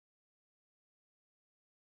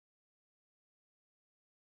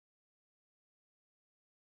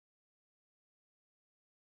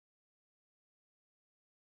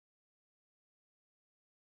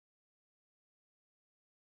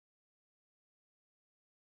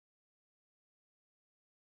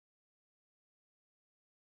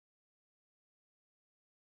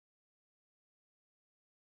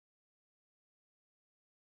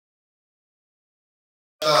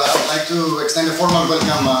I'd like to extend a formal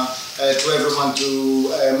welcome to everyone to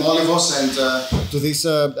Molyvos and to this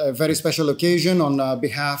very special occasion on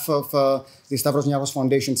behalf of the Stavros Niarchos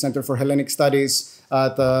Foundation Center for Hellenic Studies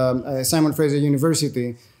at Simon Fraser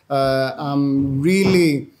University. I'm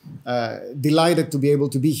really delighted to be able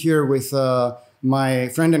to be here with my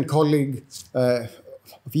friend and colleague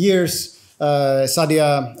of years,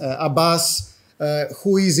 Sadia Abbas,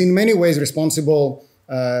 who is in many ways responsible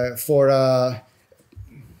for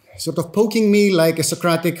sort of poking me like a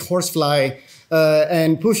Socratic horsefly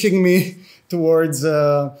and pushing me towards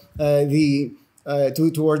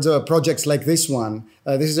towards projects like this one.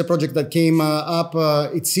 This is a project that came up.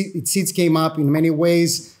 Its seeds came up in many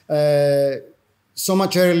ways so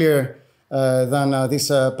much earlier than this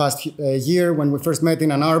past year when we first met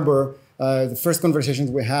in Ann Arbor. The first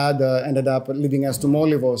conversations we had ended up leading us to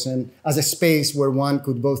Molyvos and as a space where one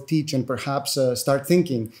could both teach and perhaps start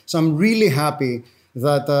thinking. So I'm really happy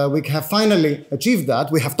that we have finally achieved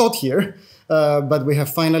that. We have taught here, but we have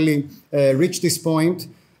finally reached this point.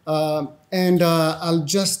 And I'll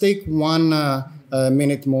just take 1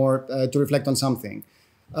 minute more to reflect on something.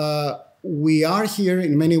 We are here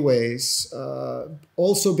in many ways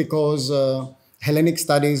also because Hellenic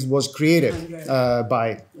Studies was created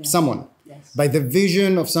by someone, by the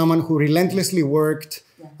vision of someone who relentlessly worked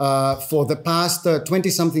for the past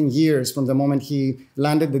 20-something years from the moment he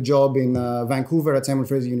landed the job in Vancouver at Simon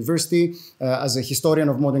Fraser University as a historian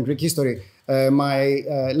of modern Greek history. My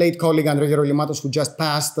late colleague, Andrew Gerolimatos, who just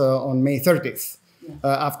passed on May 30th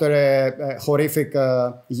after a horrific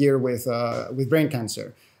year with brain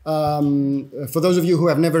cancer. For those of you who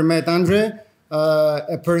have never met Andre,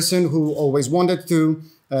 a person who always wanted to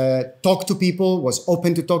talk to people, was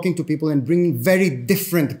open to talking to people and bringing very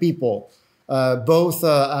different people both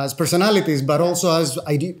as personalities, but also as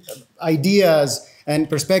ideas and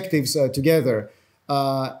perspectives together.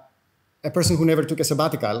 A person who never took a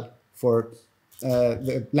sabbatical for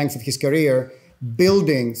the length of his career,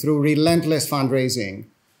 building through relentless fundraising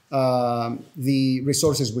the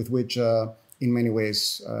resources with which, in many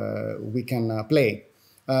ways, we can play.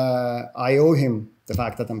 I owe him the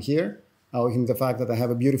fact that I'm here. I owe him the fact that I have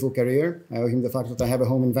a beautiful career. I owe him the fact that I have a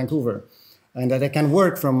home in Vancouver and that I can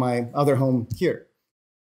work from my other home here.